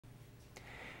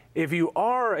If you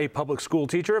are a public school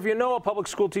teacher, if you know a public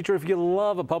school teacher, if you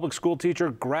love a public school teacher,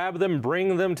 grab them,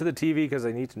 bring them to the TV because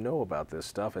they need to know about this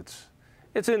stuff.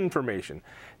 It's information.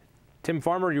 Tim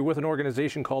Farmer, you're with an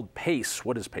organization called PACE.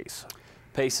 What is PACE?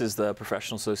 PACE is the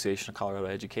Professional Association of Colorado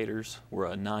Educators. We're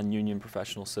a non-union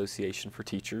professional association for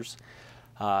teachers.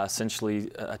 Essentially,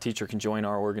 a teacher can join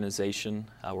our organization.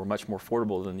 We're much more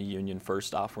affordable than the union.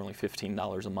 First off, we're only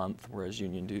 $15 a month, whereas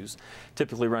union dues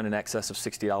typically run in excess of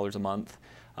 $60 a month.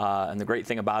 And the great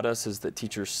thing about us is that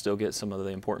teachers still get some of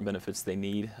the important benefits they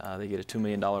need. They get a $2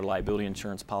 million liability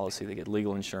insurance policy. They get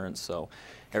legal insurance. So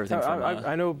everything from...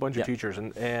 I know a bunch of teachers,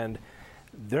 and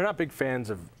they're not big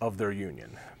fans of their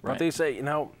union. But they say, you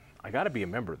know, I got to be a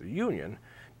member of the union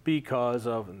because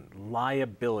of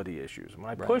liability issues. When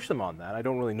I push them on that, I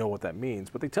don't really know what that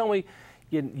means, but they tell me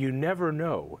you never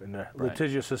know in a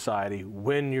litigious society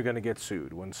when you're going to get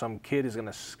sued, when some kid is going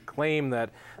to claim that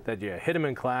you hit him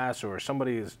in class or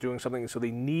somebody is doing something, so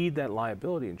they need that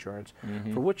liability insurance,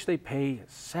 for which they pay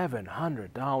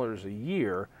 $700 a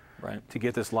year to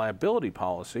get this liability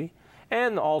policy.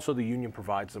 And also the union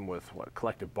provides them with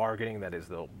collective bargaining. That is,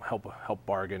 they'll help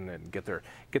bargain and get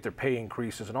their pay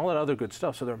increases and all that other good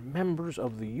stuff. So they're members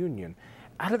of the union.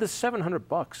 Out of the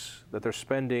 $700 that they're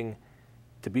spending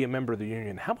to be a member of the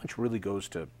union, how much really goes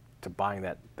to buying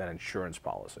that insurance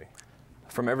policy?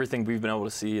 From everything we've been able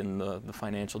to see in the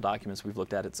financial documents we've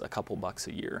looked at, it's a couple bucks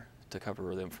a year to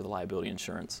cover them for the liability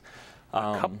insurance.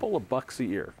 A couple of bucks a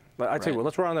year. I'd say, well,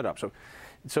 let's round that up.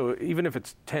 So even if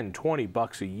it's 10, 20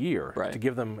 bucks a year to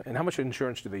give them, and how much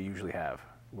insurance do they usually have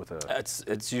with a?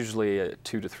 It's usually a $2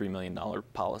 to $3 million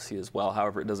policy as well.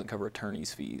 However, it doesn't cover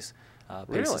attorney's fees.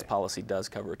 PACE's policy does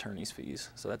cover attorney's fees,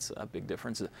 so that's a big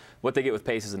difference. What they get with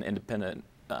PACE is an independent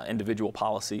individual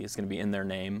policy. It's going to be in their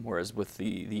name, whereas with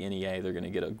the NEA, they're going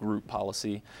to get a group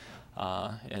policy.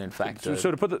 And in fact, so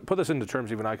to put this into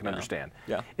terms even I can understand.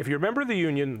 If you're a member of the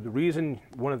union,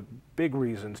 one of the big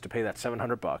reasons to pay that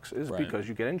 $700 is because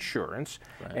you get insurance,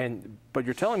 but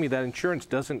you're telling me that insurance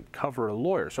doesn't cover a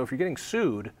lawyer. So if you're getting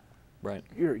sued,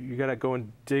 you got to go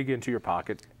and dig into your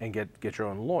pocket and get your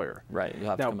own lawyer. You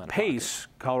have to come out of PACE,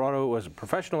 Colorado, was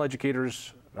Professional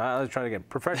Educators. Let's try it again.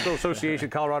 Professional Association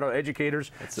Colorado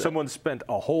Educators. Someone spent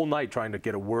a whole night trying to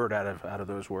get a word out of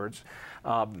those words.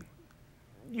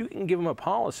 You can give them a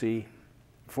policy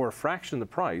for a fraction of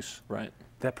the price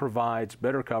that provides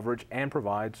better coverage and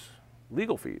provides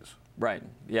legal fees.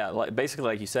 Yeah, basically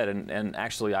like you said, and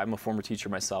actually I'm a former teacher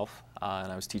myself,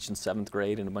 and I was teaching 7th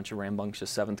grade and a bunch of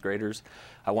rambunctious 7th graders.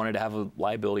 I wanted to have a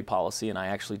liability policy, and I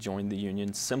actually joined the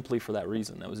union simply for that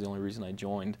reason. That was the only reason I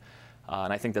joined,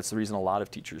 and I think that's the reason a lot of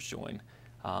teachers join.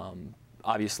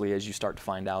 Obviously, as you start to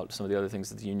find out some of the other things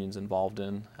that the union's involved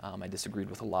in, I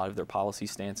disagreed with a lot of their policy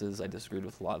stances. I disagreed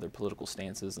with a lot of their political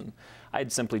stances, and I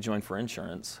had simply joined for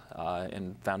insurance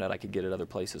and found out I could get it other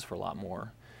places for a lot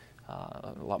more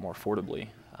affordably.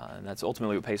 And that's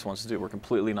ultimately what PACE wants to do. We're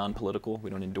completely non-political.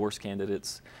 We don't endorse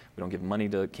candidates. We don't give money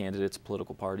to candidates,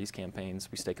 political parties, campaigns.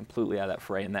 We stay completely out of that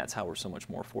fray, and that's how we're so much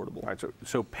more affordable. All right,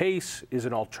 so PACE is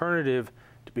an alternative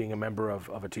to being a member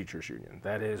of a teachers union.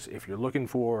 That is, if you're looking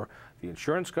for the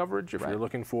insurance coverage, if you're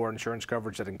looking for insurance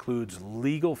coverage that includes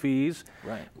legal fees,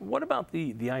 what about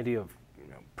the idea of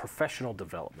professional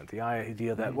development, the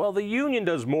idea that, well, the union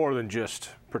does more than just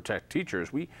protect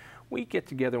teachers. We get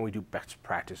together and we do best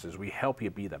practices. We help you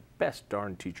be the best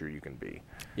darn teacher you can be.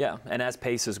 Yeah, and as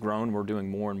PACE has grown, we're doing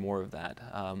more and more of that.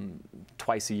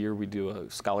 Twice a year we do a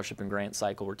scholarship and grant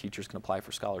cycle where teachers can apply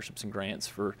for scholarships and grants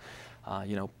for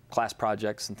class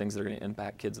projects and things that are going to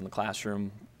impact kids in the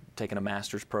classroom, taking a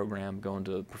master's program, going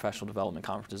to professional development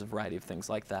conferences, a variety of things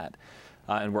like that.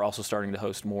 And we're also starting to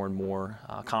host more and more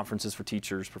conferences for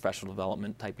teachers, professional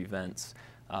development type events.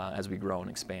 As we grow and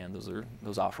expand,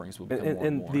 those offerings will become more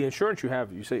and more. And the insurance you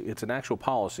have, you say it's an actual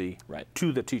policy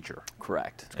to the teacher.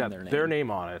 Correct. It's got their name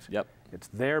on it. Yep. It's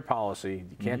their policy.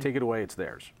 You can't take it away. It's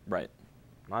theirs.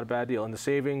 Not a bad deal. And the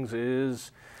savings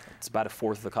is? It's about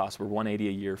 1/4 of the cost. We're $180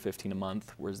 a year, $15 a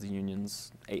month, whereas the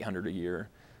union's $800 a year,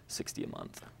 $60 a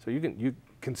month. So you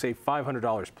can save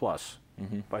 $500 plus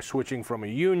by switching from a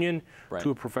union to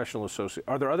a professional association.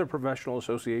 Are there other professional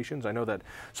associations? I know that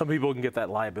some people can get that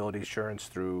liability insurance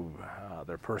through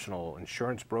their personal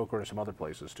insurance broker and some other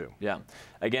places too. Yeah.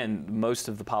 Again, most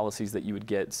of the policies that you would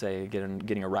get, say,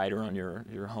 getting a rider on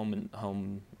your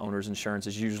home owner's insurance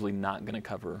is usually not going to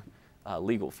cover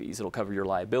legal fees. It'll cover your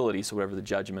liability, so whatever the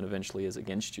judgment eventually is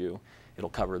against you, it'll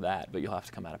cover that, but you'll have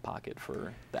to come out of pocket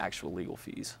for the actual legal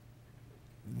fees.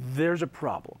 There's a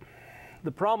problem.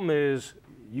 The problem is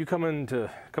you come into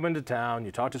town,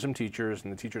 you talk to some teachers,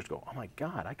 and the teachers go, "Oh my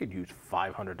God, I could use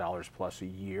 $500 plus a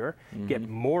year, get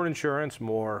more insurance,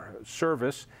 more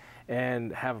service,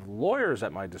 and have lawyers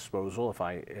at my disposal if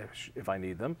I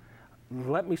need them.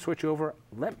 Let me switch over.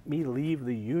 Let me leave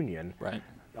the union, right?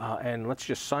 And let's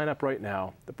just sign up right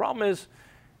now." The problem is,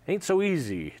 it ain't so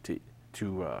easy to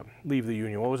leave the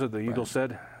union. What was it the Eagles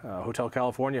said? Hotel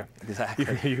California.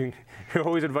 Exactly. You're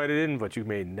always invited in, but you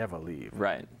may never leave.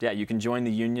 Right. Yeah, you can join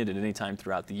the union at any time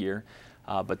throughout the year,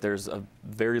 but there's a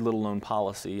very little known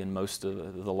policy in most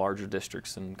of the larger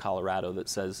districts in Colorado that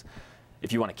says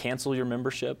if you want to cancel your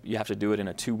membership, you have to do it in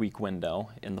a 2-week window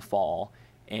in the fall,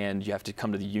 and you have to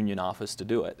come to the union office to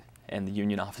do it. And the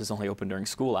union office is only open during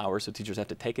school hours, so teachers have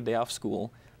to take a day off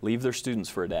school, leave their students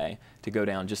for a day to go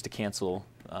down just to cancel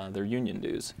their union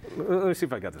dues. Let me see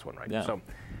if I got this one right. Yeah. So,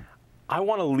 I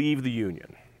want to leave the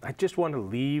union. I just want to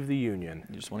leave the union.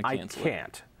 You just want to cancel I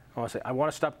can't. I want to say, I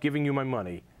want to stop giving you my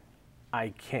money. I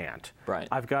can't. Right.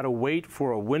 I've got to wait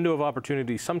for a window of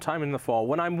opportunity sometime in the fall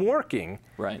when I'm working.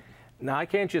 Right. Now, I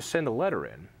can't just send a letter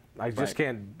in. I just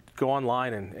can't go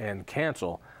online and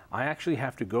cancel. I actually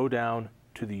have to go down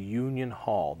to the union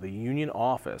hall, the union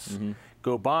office,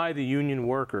 go by the union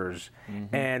workers,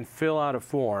 and fill out a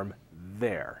form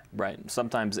there. Right.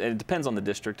 Sometimes it depends on the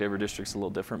district. Every district's a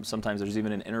little different. Sometimes there's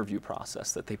even an interview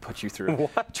process that they put you through,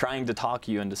 trying to talk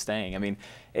you into staying. I mean,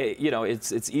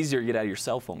 it's easier to get out of your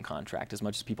cell phone contract. As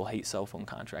much as people hate cell phone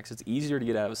contracts, it's easier to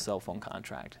get out of a cell phone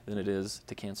contract than it is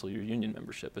to cancel your union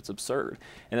membership. It's absurd.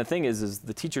 And the thing is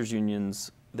the teachers'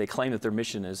 unions, they claim that their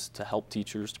mission is to help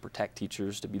teachers, to protect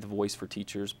teachers, to be the voice for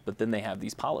teachers, but then they have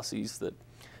these policies that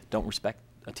don't respect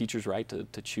a teacher's right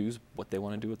to choose what they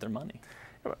want to do with their money.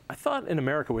 I thought in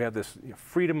America we have this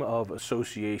freedom of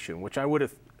association, which I would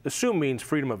assume means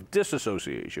freedom of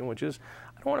disassociation, which is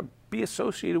I don't want to be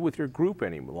associated with your group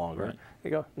any longer. Right.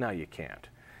 They go, no, you can't.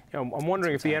 I'm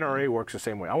wondering if the NRA works the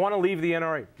same way. I want to leave the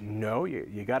NRA. No,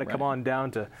 you got to come on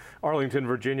down to Arlington,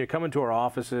 Virginia, come into our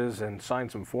offices and sign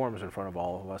some forms in front of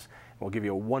all of us. And we'll give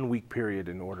you a 1-week period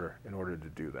in order to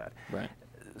do that. Right.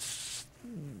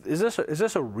 Is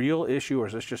this a real issue, or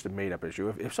is this just a made-up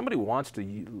issue? If somebody wants to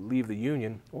leave the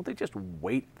union, won't they just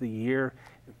wait the year,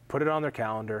 put it on their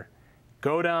calendar,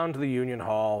 go down to the union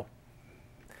hall,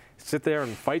 sit there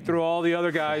and fight through all the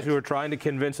other guys who are trying to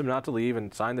convince them not to leave,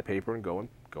 and sign the paper and go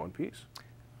in peace?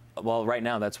 Well, right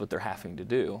now that's what they're having to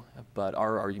do, but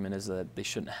our argument is that they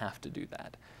shouldn't have to do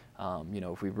that.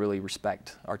 If we really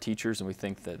respect our teachers and we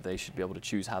think that they should be able to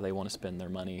choose how they want to spend their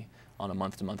money on a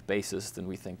month-to-month basis, then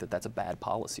we think that that's a bad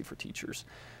policy for teachers.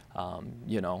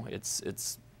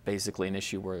 It's basically an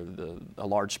issue where a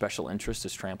large special interest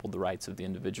has trampled the rights of the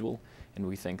individual, and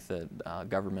we think that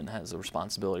government has a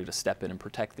responsibility to step in and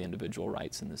protect the individual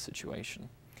rights in this situation.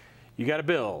 You got a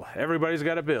bill. Everybody's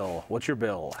got a bill. What's your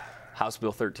bill? House Bill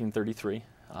 1333,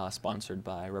 sponsored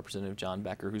by Representative John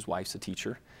Becker, whose wife's a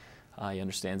teacher. He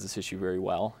understands this issue very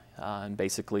well, and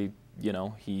basically,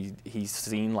 he's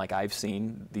seen, like I've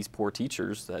seen, these poor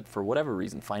teachers that, for whatever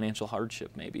reason, financial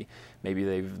hardship maybe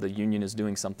the union is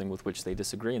doing something with which they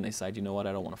disagree, and they decide, you know what,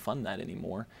 I don't want to fund that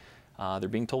anymore. They're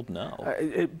being told no.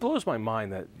 It blows my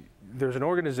mind that there's an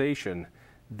organization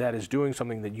that is doing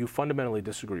something that you fundamentally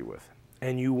disagree with,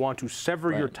 and you want to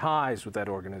sever your ties with that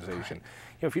organization.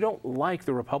 If you don't like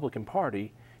the Republican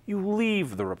Party, you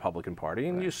leave the Republican Party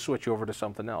and you switch over to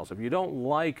something else. If you don't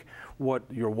like what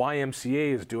your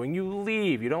YMCA is doing, you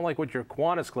leave. You don't like what your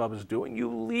Kiwanis Club is doing, you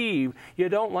leave. You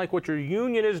don't like what your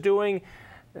union is doing,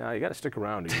 you got to stick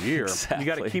around a year. Exactly. You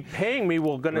got to keep paying me.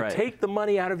 We're going to take the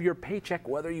money out of your paycheck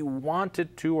whether you want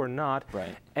it to or not.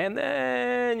 Right. And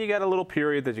then you got a little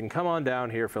period that you can come on down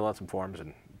here, fill out some forms,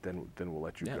 and then we'll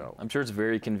let you go. I'm sure it's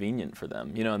very convenient for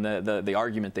them. And the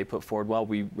argument they put forward, well,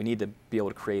 we need to be able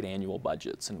to create annual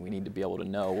budgets, and we need to be able to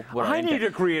know what I need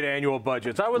to create annual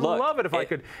budgets. I would love it if I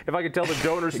could tell the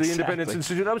donors to the Independence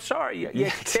Institute, I'm sorry,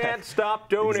 you can't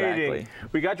stop donating. Exactly.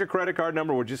 We got your credit card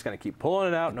number. We're just going to keep pulling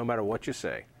it out no matter what you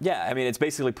say. Yeah, I mean, it's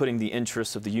basically putting the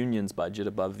interests of the union's budget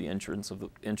above the interests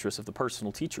of the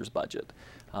personal teacher's budget,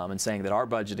 and saying that our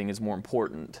budgeting is more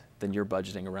important than your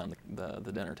budgeting around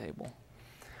the dinner table.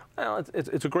 Well,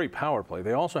 it's a great power play.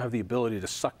 They also have the ability to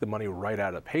suck the money right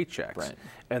out of paychecks,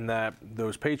 and that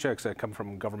those paychecks that come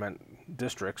from government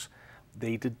districts,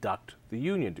 they deduct the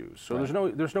union dues. So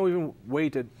there's no even way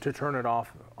to turn it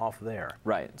off there.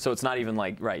 Right. So it's not even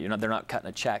like they're not cutting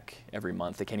a check every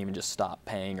month. They can't even just stop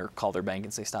paying or call their bank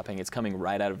and say stop paying. It's coming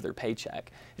right out of their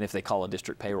paycheck. And if they call a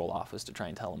district payroll office to try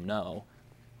and tell them no,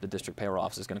 the district payroll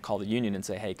office is going to call the union and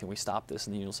say, hey, can we stop this?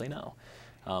 And the union will say no.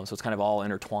 So it's kind of all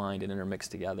intertwined and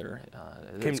intermixed together.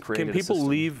 Can people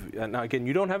leave? Now again,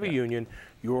 you don't have a union.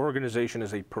 your organization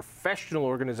is a professional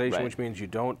organization, Right. which means you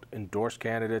don't endorse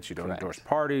candidates, you don't Correct. endorse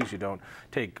parties, you don't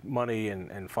take money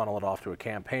and funnel it off to a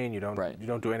campaign, you don't Right. you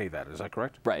don't do any of that. Is that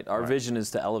correct? Right. Our vision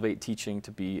is to elevate teaching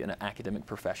to be an academic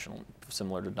professional,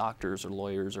 similar to doctors or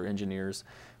lawyers or engineers.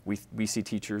 We see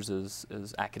teachers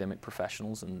as academic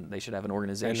professionals, and they should have an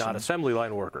organization. And not assembly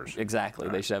line workers. Exactly.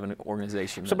 They should have an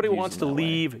organization. Somebody that views wants to them that way.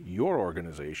 leave your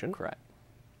organization. Correct.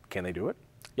 Can they do it?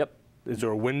 Yep. Is there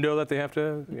a window that they have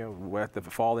to, at the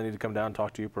fall they need to come down and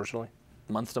talk to you personally?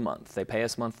 Month to month. They pay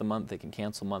us month to month. They can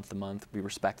cancel month to month. We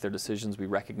respect their decisions. We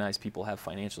recognize people have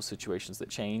financial situations that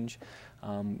change,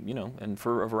 and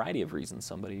for a variety of reasons.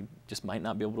 Somebody just might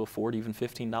not be able to afford even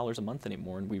 $15 a month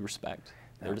anymore, and we respect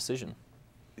their decision.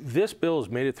 This bill has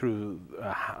made it through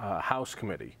a House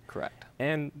committee. Correct.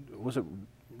 And was it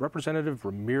Representative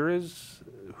Ramirez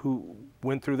who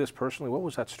went through this personally? What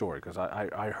was that story? Because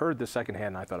I heard this secondhand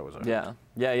and I thought it was Yeah.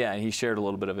 And he shared a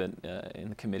little bit of it in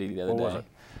the committee the other day. What was it?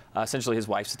 Essentially, his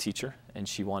wife's a teacher, and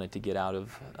she wanted to get out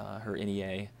of her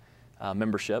NEA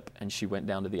membership, and she went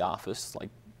down to the office like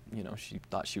she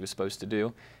thought she was supposed to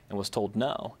do, and was told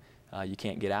no. You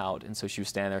can't get out. And so she was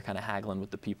standing there kind of haggling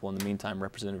with the people. In the meantime,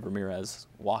 Representative Ramirez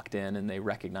walked in, and they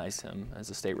recognized him as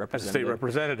a state representative. As a state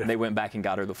representative. And they went back and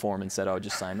got her the form and said, oh,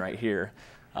 just sign right here.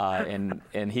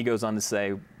 And he goes on to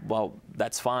say, well,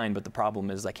 that's fine, but the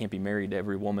problem is I can't be married to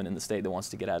every woman in the state that wants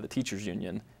to get out of the teachers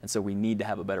union. And so we need to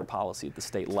have a better policy at the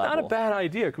state level. Not a bad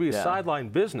idea. It could be a sideline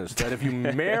business that if you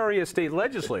marry a state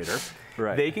legislator,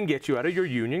 Right. they can get you out of your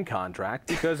union contract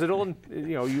because it'll,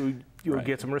 you'll Right.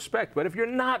 get some respect. But if you're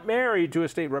not married to a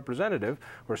state representative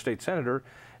or a state senator,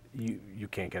 you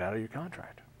can't get out of your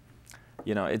contract.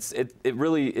 It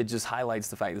really just highlights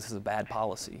the fact this is a bad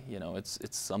policy.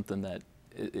 It's something that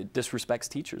it disrespects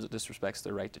teachers. It disrespects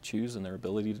their right to choose and their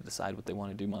ability to decide what they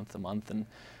want to do month to month. And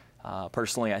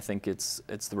personally, I think it's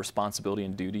the responsibility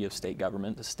and duty of state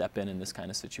government to step in this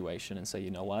kind of situation and say, you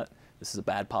know what, this is a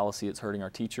bad policy. It's hurting our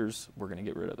teachers. We're going to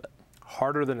get rid of it.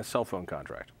 Harder than a cell phone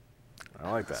contract. I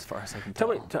like that. As far as I can Tell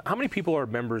tell. me, how many people are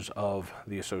members of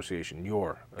the association,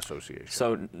 your association?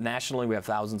 So nationally, we have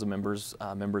thousands of members,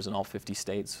 members in all 50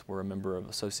 states. We're a member of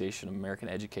Association of American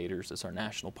Educators. It's our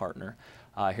national partner.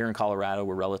 Here in Colorado,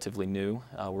 we're relatively new.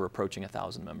 We're approaching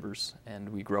 1,000 members, and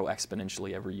we grow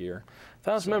exponentially every year.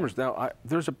 1,000 members. Now,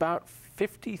 there's about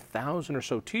 50,000 or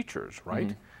so teachers, right?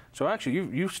 Mm-hmm. So actually,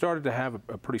 you've started to have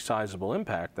a pretty sizable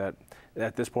impact that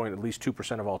at this point, at least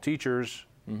 2% of all teachers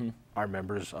are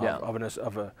members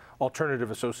of an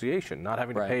alternative association, not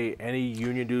having to pay any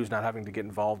union dues, not having to get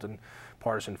involved in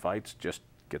partisan fights, just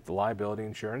get the liability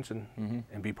insurance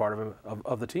and be part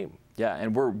of the team. Yeah,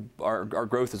 and our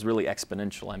growth is really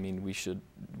exponential. I mean, we should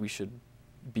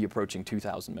be approaching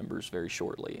 2,000 members very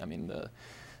shortly. I mean,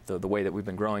 the way that we've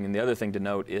been growing. And the other thing to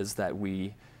note is that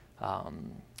we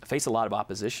face a lot of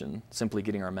opposition simply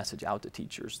getting our message out to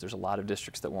teachers. There's a lot of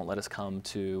districts that won't let us come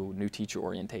to new teacher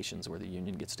orientations where the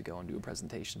union gets to go and do a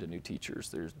presentation to new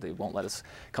teachers. They won't let us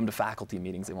come to faculty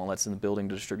meetings. They won't let us in the building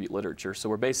to distribute literature. So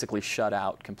we're basically shut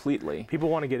out completely. People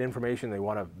want to get information.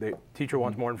 The teacher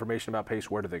wants more information about PACE.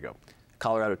 Where do they go?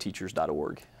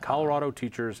 ColoradoTeachers.org.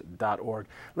 ColoradoTeachers.org.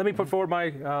 Let me put forward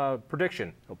my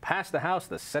prediction. It'll pass the House.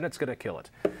 The Senate's going to kill it.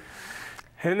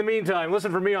 And in the meantime,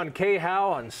 listen for me on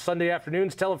KHOW on Sunday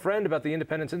afternoons. Tell a friend about the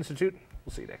Independence Institute.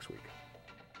 We'll see you next week.